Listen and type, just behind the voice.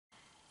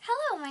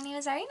my name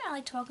is Ari and I'd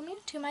like to welcome you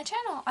to my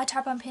channel. I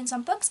talk on pins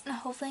on books and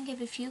hopefully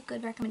give a few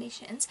good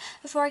recommendations.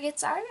 Before I get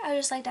started, I would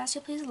just like to ask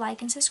you please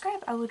like and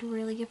subscribe. I would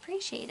really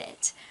appreciate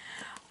it.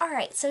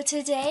 Alright, so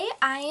today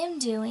I am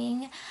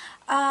doing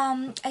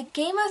a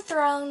Game of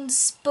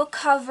Thrones book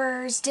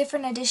covers,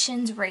 different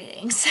editions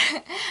ratings.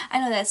 I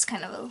know that's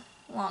kind of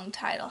a long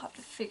title, I'll have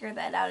to figure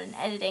that out in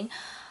editing.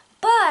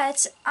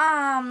 But,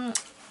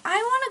 I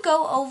want to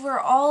go over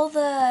all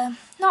the,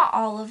 not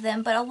all of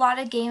them, but a lot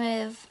of Game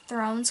of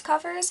Thrones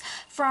covers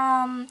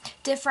from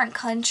different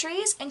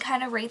countries and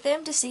kind of rate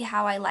them to see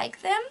how I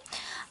like them.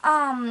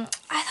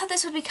 I thought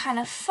this would be kind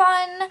of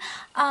fun.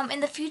 In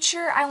the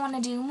future, I want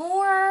to do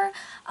more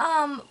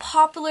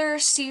popular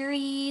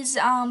series,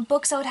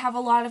 books that would have a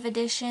lot of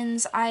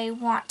editions. I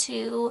want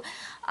to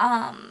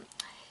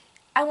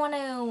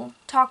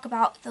talk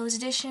about those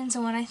editions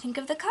and what I think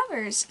of the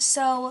covers.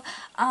 So,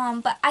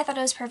 but I thought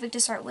it was perfect to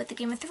start with the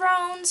Game of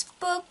Thrones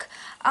book.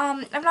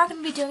 I'm not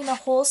going to be doing the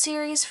whole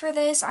series for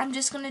this. I'm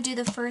just going to do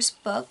the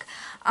first book.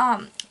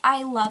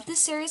 I love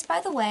this series,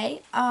 by the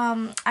way.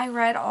 I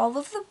read all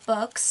of the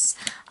books.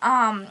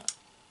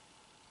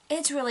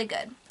 It's really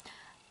good.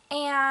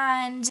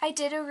 And I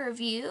did a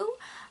review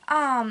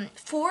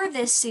for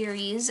this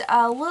series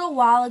a little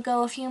while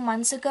ago, a few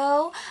months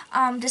ago,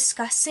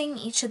 discussing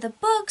each of the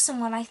books and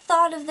what I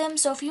thought of them,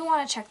 so if you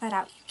want to check that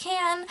out you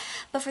can,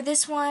 but for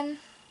this one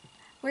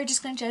we're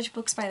just going to judge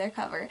books by their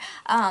cover.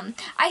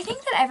 I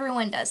think that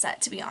everyone does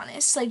that, to be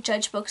honest, like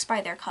judge books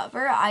by their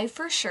cover. I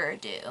for sure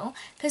do,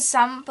 because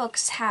some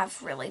books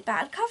have really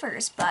bad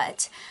covers,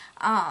 but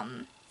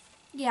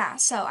yeah,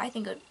 so I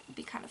think it would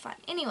be kind of fun.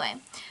 Anyway,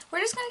 we're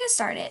just going to get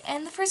started,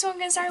 and the first one we're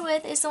going to start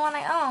with is the one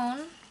I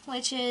own,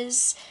 which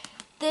is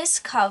this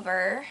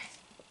cover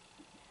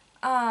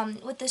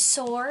with the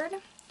sword.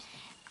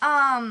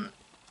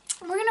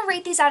 We're going to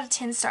rate these out of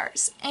 10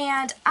 stars,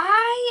 and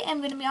I am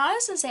going to be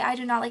honest and say I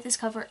do not like this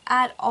cover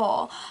at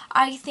all.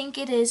 I think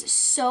it is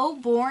so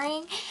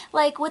boring.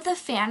 Like, with a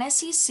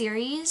fantasy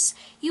series,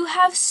 you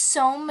have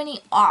so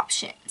many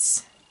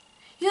options.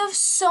 You have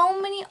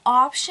so many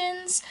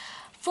options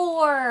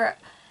for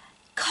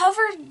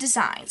cover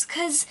designs,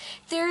 because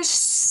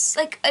there's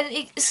like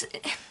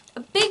a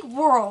big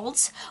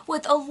world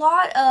with a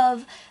lot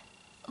of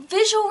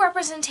visual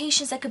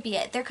representations that could be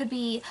it. There could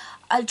be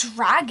a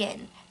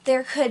dragon,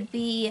 there could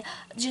be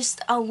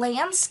just a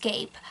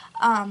landscape,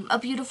 a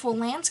beautiful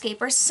landscape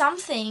or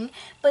something,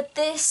 but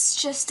this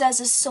just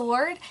does a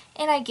sword,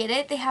 and I get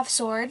it, they have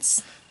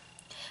swords,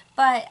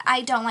 but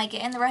I don't like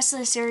it, and the rest of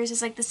the series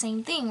is like the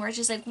same thing, where it's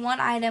just like one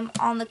item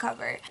on the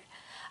cover.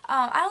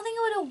 I don't think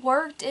it would have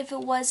worked if it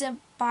wasn't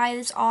by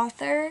this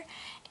author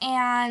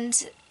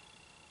and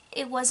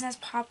it wasn't as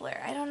popular.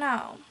 I don't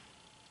know.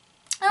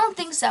 I don't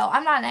think so.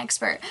 I'm not an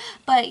expert.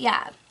 But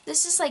yeah,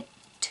 this is like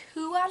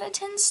 2 out of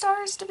 10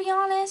 stars, to be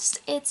honest.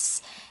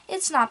 It's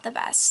not the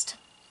best.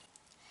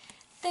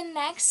 The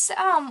next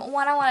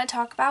one I want to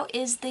talk about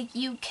is the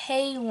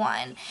UK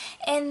one.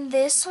 And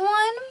this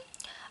one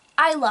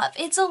I love.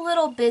 It's a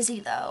little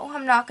busy though,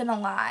 I'm not gonna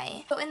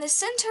lie. So in the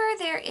center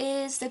there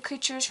is the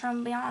creatures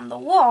from beyond the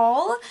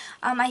wall.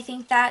 I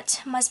think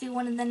that must be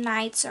one of the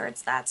knights, or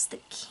that's the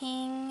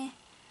king.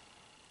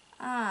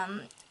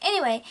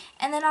 Anyway,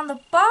 and then on the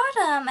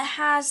bottom it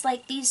has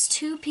like these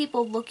 2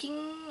 people looking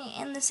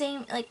in the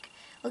same, like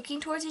looking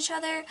towards each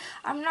other.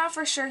 I'm not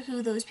for sure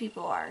who those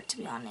people are, to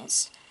be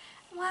honest.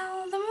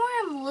 Well, the more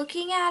I'm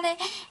looking at it,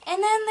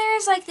 and then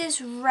there's like this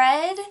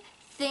red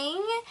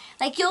thing,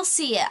 like you'll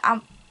see it.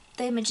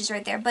 The image is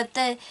right there, but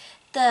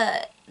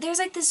there's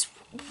like this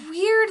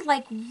weird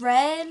like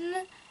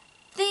red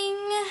thing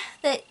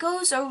that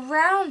goes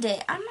around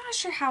it. I'm not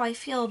sure how I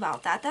feel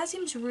about that. That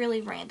seems really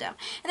random.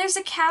 And there's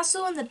a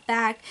castle in the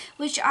back,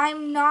 which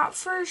I'm not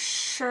for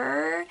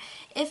sure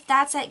if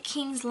that's at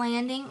King's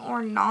Landing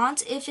or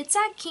not. If it's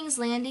at King's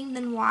Landing,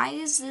 then why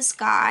is this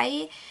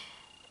guy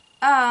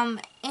on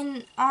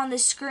the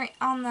screen,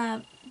 on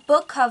the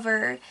book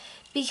cover?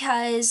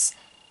 Because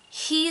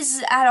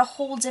he's at a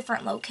whole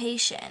different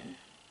location.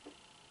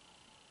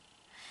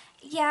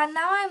 Yeah,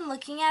 now I'm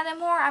looking at it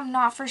more, I'm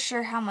not for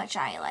sure how much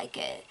I like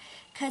it.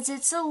 Because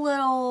it's a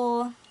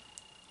little,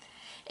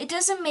 it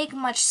doesn't make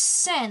much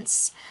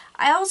sense.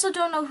 I also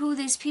don't know who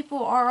these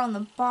people are on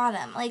the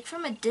bottom. Like,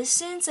 from a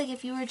distance, like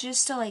if you were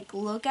just to like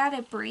look at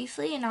it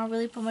briefly and not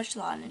really put much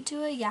thought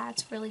into it, yeah,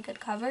 it's a really good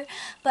cover.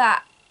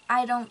 But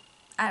I don't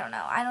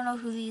know. I don't know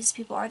who these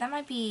people are. That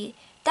might be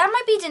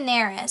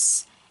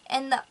Daenerys.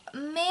 And the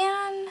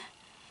man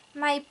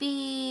might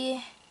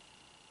be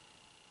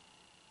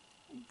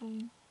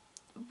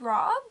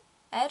Rob?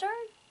 Eddard?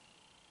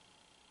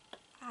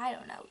 I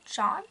don't know.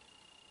 John?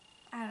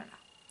 I don't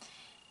know.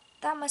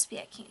 That must be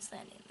at King's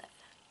Landing, that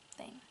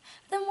thing.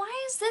 Then why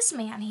is this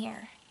man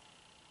here?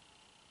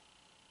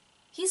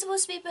 He's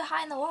supposed to be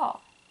behind the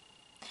wall.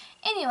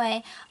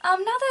 Anyway, now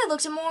that I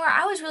looked at more,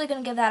 I was really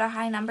going to give that a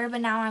high number,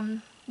 but now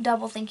I'm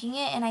double thinking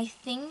it, and I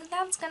think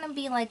that's going to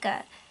be like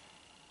a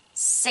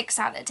 6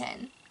 out of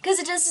 10. Because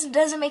it just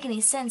doesn't make any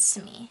sense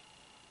to me.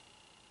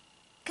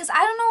 Because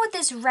I don't know what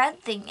this red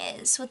thing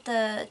is with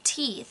the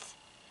teeth.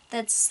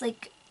 that's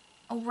like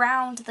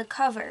around the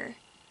cover.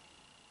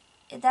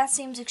 That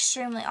seems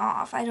extremely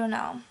off. I don't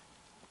know.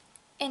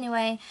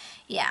 Anyway,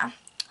 yeah.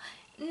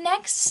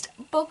 Next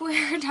book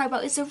we're going to talk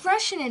about is the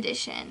Russian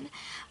edition.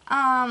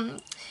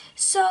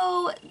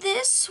 So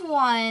this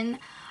one,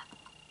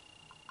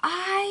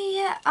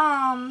 I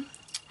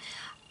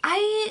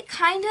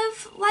kind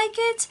of like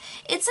it.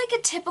 It's like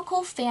a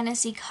typical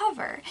fantasy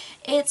cover.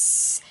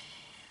 It's,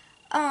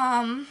 but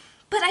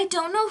I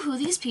don't know who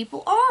these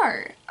people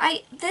are.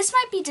 This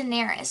might be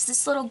Daenerys.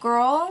 This little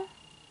girl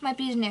might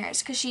be Daenerys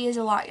because she is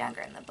a lot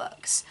younger in the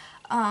books.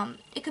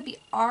 It could be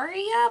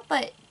Arya,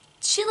 but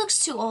she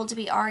looks too old to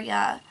be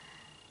Arya.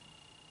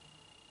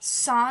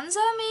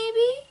 Sansa,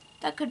 maybe?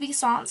 That could be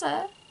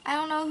Sansa. I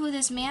don't know who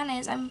this man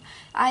is.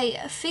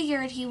 I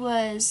figured he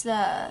was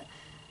the...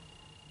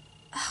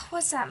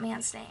 what's that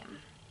man's name?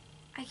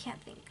 I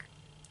can't think.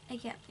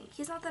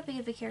 He's not that big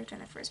of a character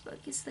in the first book.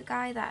 He's the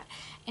guy that...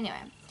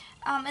 Anyway.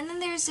 And then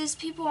there's these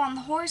people on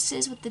the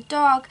horses with the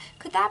dog.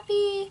 Could that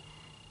be...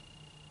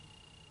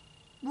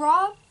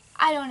 Robb?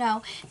 I don't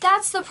know.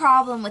 That's the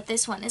problem with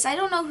this one, is I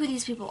don't know who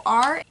these people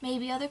are.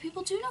 Maybe other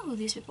people do know who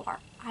these people are.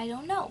 I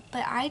don't know.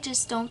 But I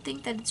just don't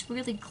think that it's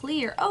really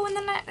clear. Oh, and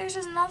then there's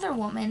another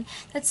woman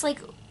that's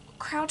like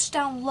crouched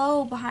down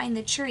low behind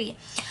the tree.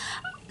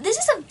 This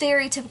is a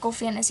very typical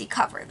fantasy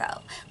cover,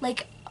 though.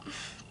 Like,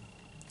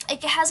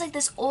 it has like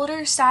this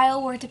older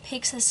style where it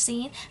depicts a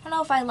scene. I don't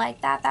know if I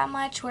like that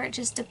much, where it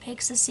just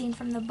depicts a scene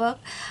from the book.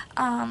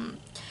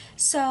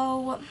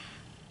 So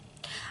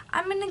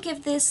I'm gonna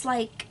give this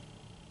like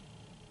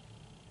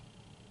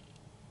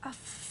a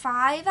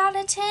 5 out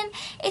of 10.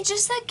 It's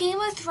just that Game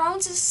of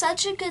Thrones is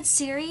such a good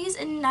series,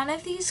 and none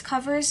of these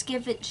covers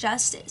give it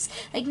justice.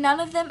 Like, none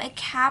of them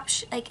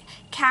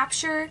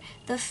capture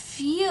the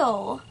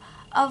feel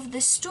of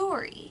the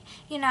story.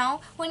 You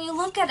know, when you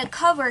look at a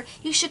cover,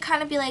 you should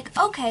kind of be like,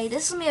 okay,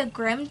 this will be a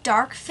grim,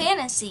 dark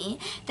fantasy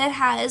that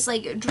has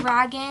like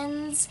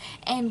dragons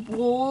and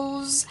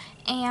wolves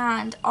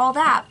and all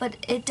that, but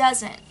it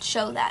doesn't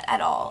show that at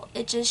all.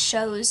 It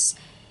just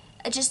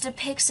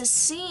depicts a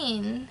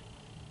scene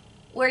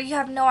where you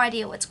have no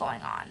idea what's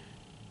going on.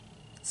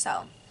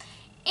 So,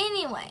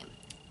 anyway,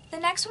 the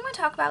next one we're going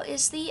to talk about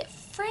is the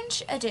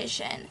French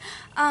edition.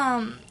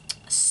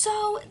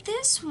 So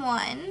this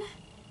one,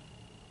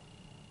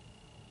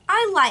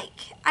 I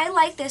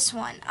like this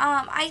one.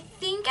 I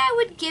think I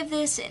would give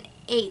this an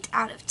 8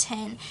 out of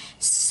 10.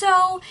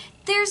 So,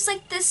 there's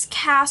like this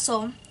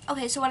castle.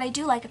 Okay, so what I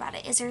do like about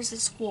it is there's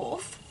this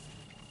wolf.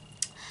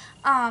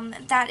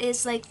 That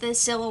is like the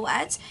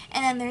silhouette,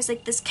 and then there's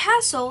like this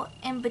castle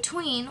in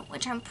between,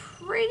 which I'm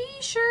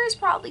pretty sure is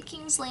probably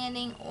King's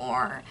Landing,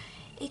 or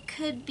it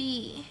could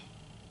be,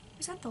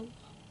 is that the wall?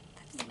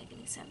 That doesn't make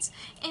any sense.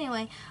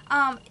 Anyway,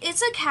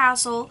 it's a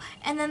castle,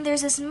 and then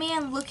there's this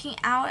man looking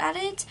out at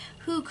it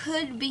who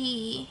could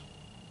be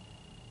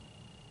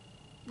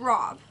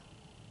Robb.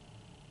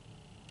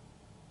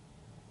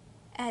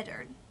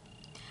 Eddard.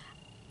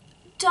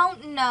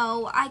 Don't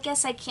know. I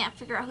guess I can't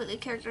figure out who the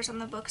characters on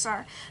the books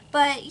are.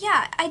 But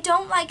yeah, I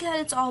don't like that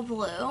it's all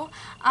blue.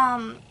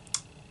 I'm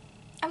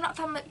not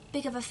that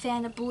big of a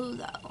fan of blue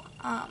though.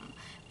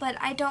 But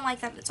I don't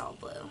like that it's all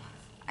blue.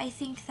 I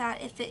think that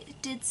if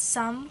it did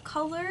some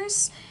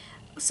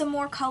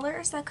more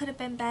colors, that could have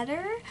been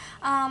better.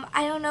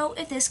 I don't know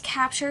if this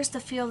captures the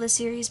feel of the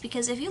series,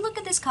 because if you look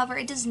at this cover,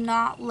 it does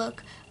not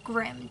look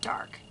grim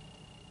dark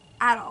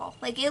at all.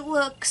 Like, it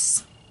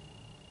looks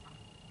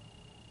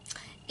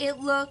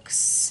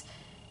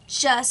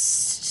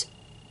just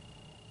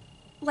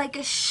like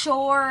a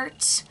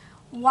short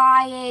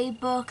YA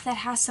book that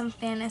has some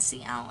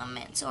fantasy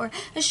elements, or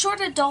a short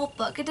adult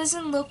book. It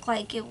doesn't look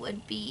like it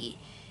would be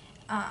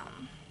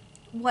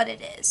what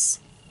it is.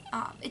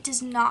 It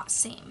does not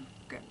seem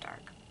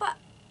grimdark, but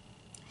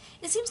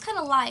it seems kind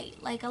of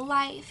light, like a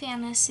light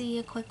fantasy,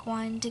 a quick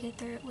one to get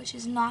through it, which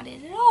is not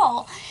it at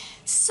all.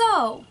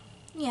 So,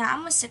 yeah, I'm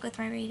gonna stick with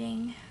my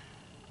rating.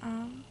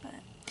 But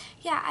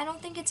yeah, I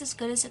don't think it's as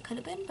good as it could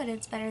have been, but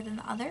it's better than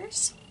the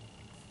others.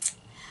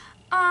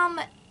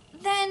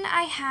 Then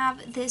I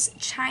have this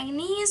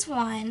Chinese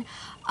one.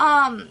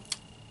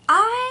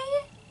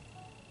 I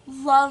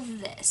love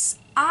this.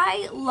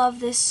 I love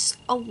this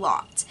a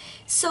lot.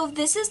 So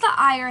this is the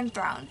Iron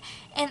Throne,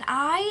 and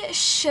I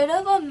should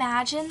have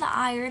imagined the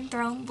Iron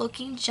Throne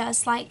looking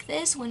just like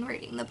this when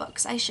reading the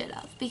books. I should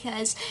have,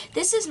 because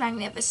this is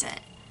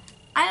magnificent.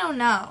 I don't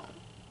know.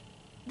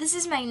 This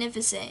is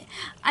magnificent.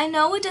 I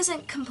know it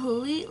doesn't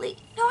completely...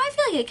 No, I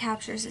feel like it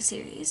captures the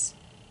series.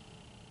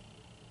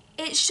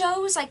 It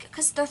shows, like,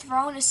 because the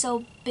throne is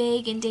so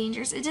big and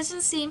dangerous, it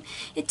doesn't seem...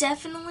 It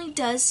definitely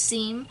does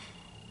seem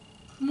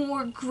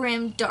more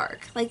grim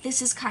dark. Like,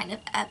 this is kind of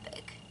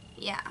epic.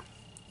 Yeah.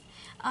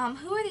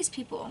 Who are these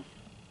people?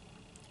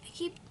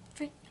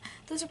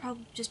 Those are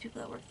probably just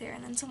people that work there,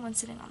 and then someone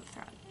sitting on the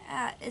throne.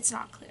 It's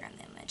not clear in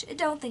the image. I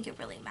don't think it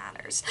really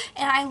matters.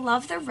 And I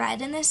love the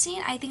red in this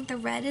scene. I think the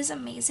red is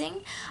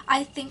amazing.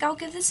 I think I'll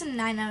give this a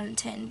 9 out of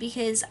 10,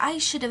 because I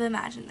should have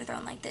imagined the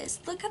throne like this.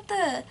 Look at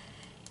the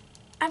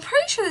I'm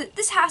pretty sure that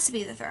this has to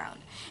be the throne.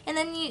 And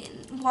then you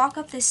walk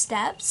up the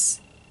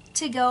steps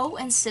to go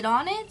and sit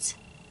on it.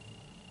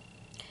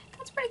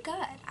 That's pretty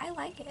good. I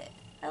like it.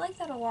 I like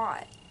that a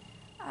lot.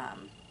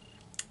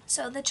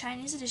 So the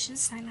Chinese edition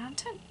is 9 out of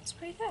 10. It's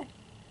pretty good.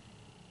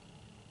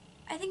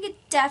 I think it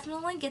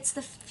definitely gets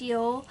the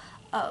feel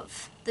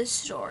of the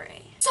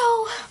story.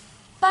 So,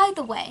 by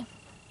the way,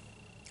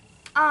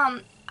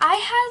 I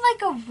had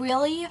like a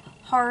really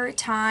hard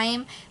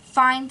time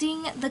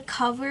finding the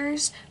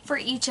covers for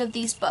each of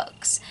these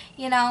books.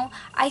 You know,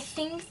 I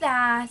think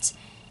that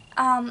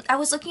I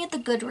was looking at the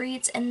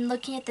Goodreads and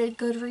looking at the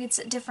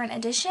Goodreads different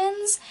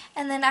editions,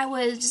 and then I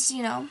was,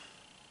 you know,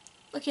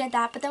 looking at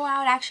that, but then when I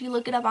would actually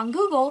look it up on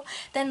Google,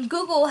 then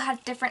Google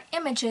had different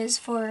images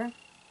for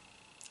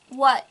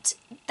what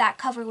that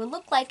cover would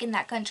look like in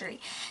that country.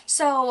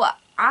 So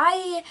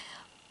I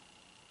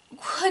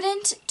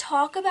couldn't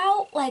talk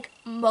about like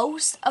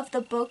most of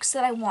the books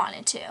that I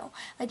wanted to,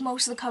 like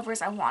most of the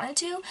covers I wanted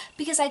to,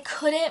 because I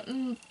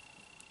couldn't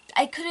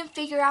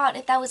figure out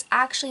if that was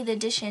actually the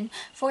edition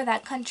for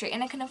that country,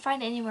 and I couldn't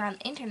find it anywhere on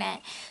the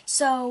internet.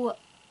 So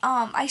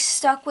I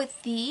stuck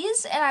with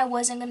these, and I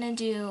wasn't going to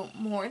do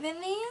more than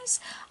these,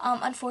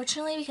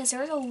 unfortunately, because there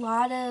was a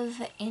lot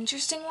of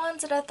interesting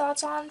ones that I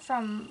thought on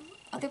from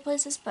other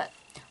places, but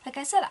like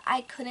I said,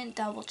 I couldn't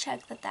double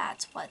check that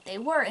that's what they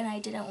were, and I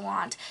didn't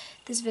want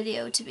this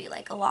video to be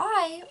like a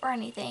lie or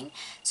anything.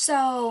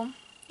 So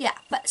yeah,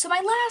 but so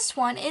my last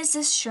one is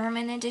this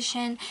German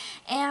edition,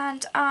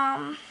 and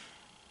I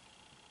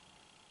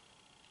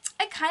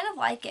kind of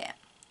like it.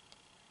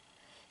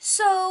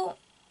 So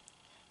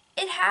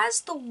it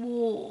has the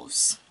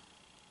wolves.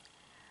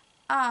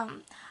 I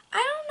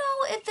don't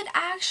know if it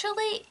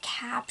actually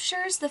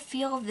captures the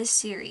feel of this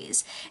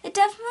series. It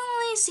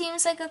definitely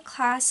seems like a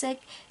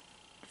classic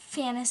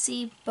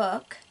fantasy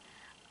book.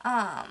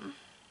 But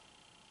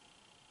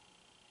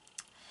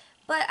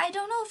I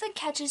don't know if it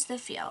catches the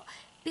feel.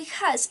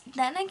 Because,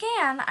 then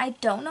again, I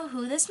don't know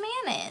who this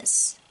man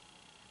is.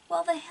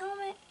 Well, the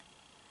helmet,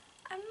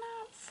 I'm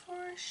not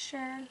for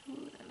sure who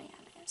the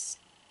man is.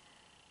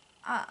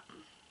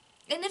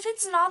 And if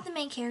it's not the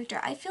main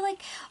character, I feel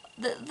like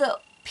the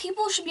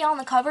people should be on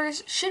the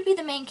covers should be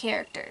the main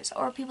characters,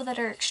 or people that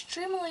are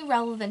extremely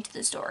relevant to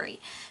the story.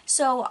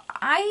 So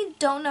I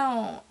don't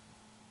know.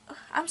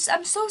 I'm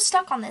so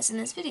stuck on this in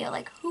this video.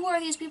 Like, who are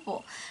these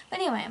people? But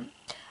anyway,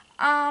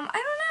 I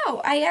don't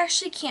know. I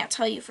actually can't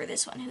tell you for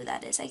this one who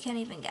that is. I can't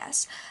even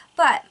guess.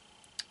 But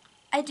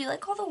I do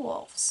like all the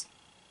wolves.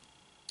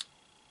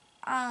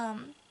 I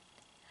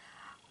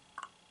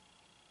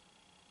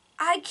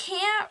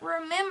can't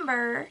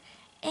remember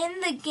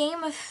in the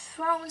Game of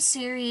Thrones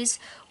series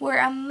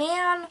where a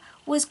man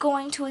was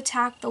going to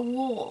attack the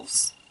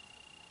wolves.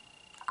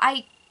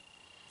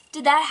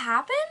 Did that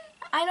happen?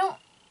 I don't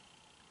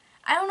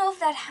know if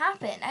that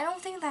happened. I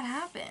don't think that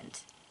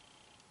happened.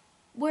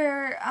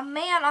 Where a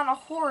man on a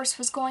horse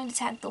was going to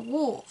attack the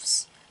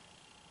wolves.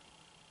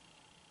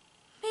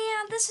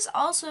 Man, this is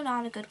also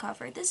not a good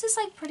cover. This is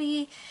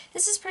pretty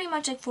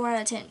much like 4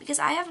 out of 10, because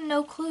I have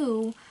no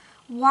clue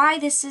why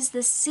this is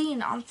the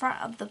scene on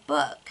front of the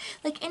book.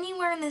 Like,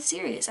 anywhere in the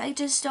series, I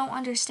just don't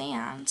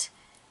understand.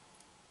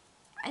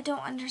 I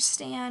don't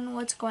understand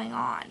what's going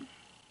on.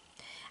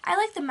 I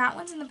like the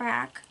mountains in the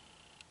back.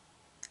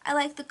 I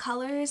like the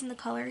colors and the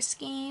color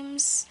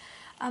schemes.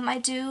 I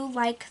do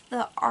like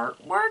the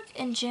artwork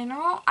in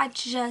general. I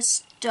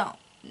just don't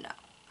know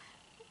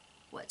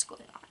what's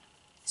going on.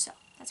 So,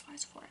 that's why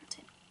it's 4 out of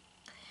 10.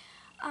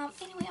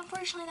 Anyway,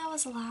 unfortunately that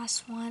was the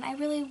last one. I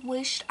really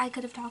wished I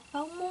could have talked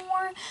about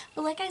more,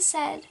 but like I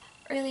said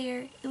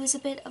earlier, it was a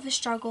bit of a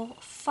struggle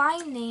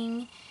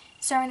finding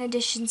certain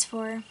editions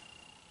for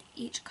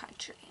each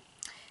country,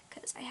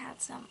 because I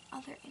had some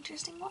other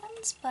interesting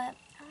ones, but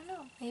I don't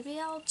know, maybe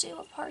I'll do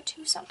a part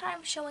 2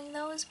 sometime showing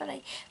those, but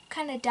I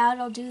kind of doubt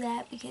I'll do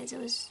that because it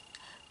was,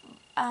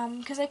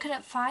 because I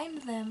couldn't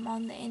find them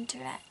on the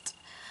internet.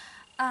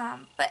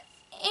 But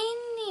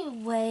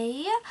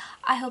anyway,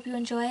 I hope you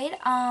enjoyed.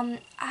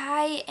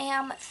 I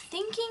am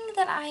thinking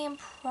that I am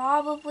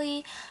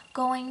probably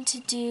going to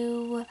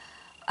do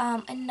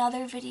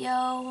another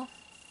video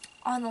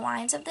on the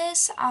lines of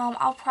this.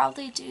 I'll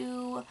probably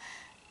do,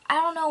 I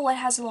don't know what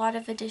has a lot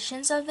of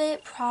editions of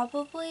it,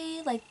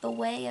 probably like The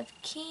Way of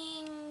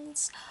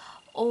Kings,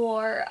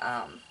 or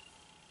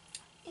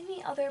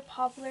any other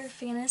popular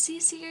fantasy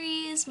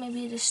series,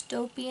 maybe a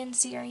dystopian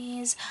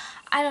series,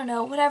 I don't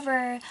know,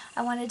 whatever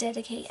I want to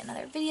dedicate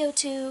another video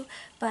to,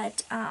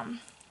 but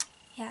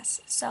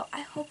yes, so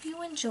I hope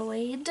you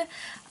enjoyed.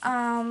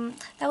 That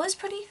was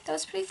pretty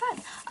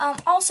fun.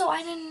 Also,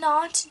 I did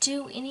not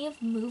do any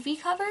of movie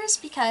covers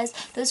because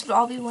those would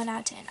all be 1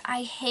 out of 10.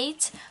 I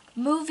hate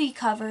movie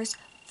covers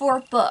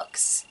for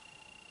books,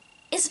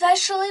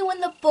 especially when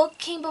the book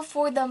came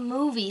before the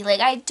movie. Like,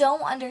 I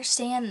don't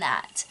understand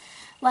that.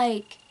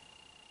 Like,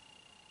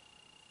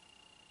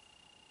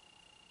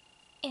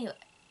 anyway,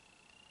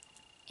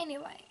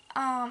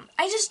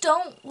 I just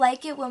don't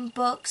like it when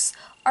books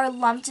are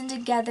lumped in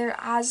together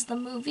as the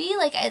movie.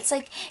 It's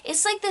like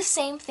the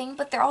same thing,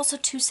 but they're also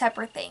two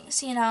separate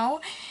things, you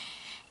know?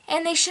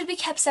 And they should be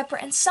kept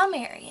separate in some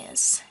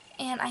areas.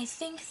 And I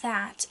think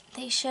that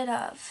they shouldn't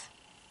have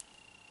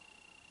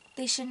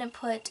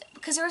put,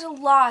 because there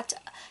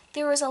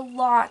was a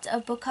lot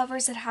of book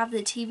covers that have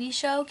the TV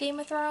show Game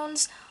of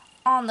Thrones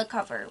on the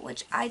cover,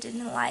 which I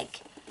didn't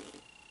like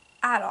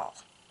at all.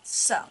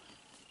 So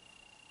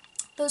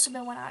those have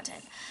been 1 out of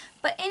 10.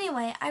 But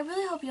anyway, I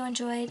really hope you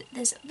enjoyed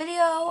this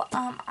video.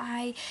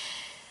 I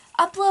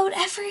upload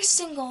every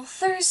single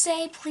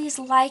Thursday. Please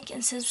like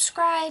and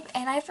subscribe.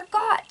 And I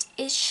forgot,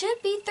 it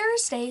should be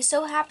Thursday,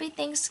 so happy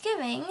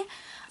Thanksgiving.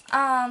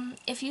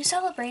 If you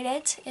celebrate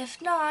it.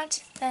 If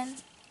not, then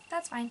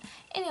that's fine.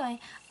 Anyway,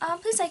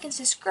 please like and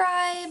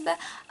subscribe.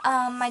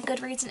 My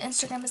Goodreads and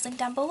Instagram is linked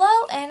down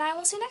below, and I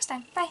will see you next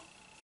time. Bye.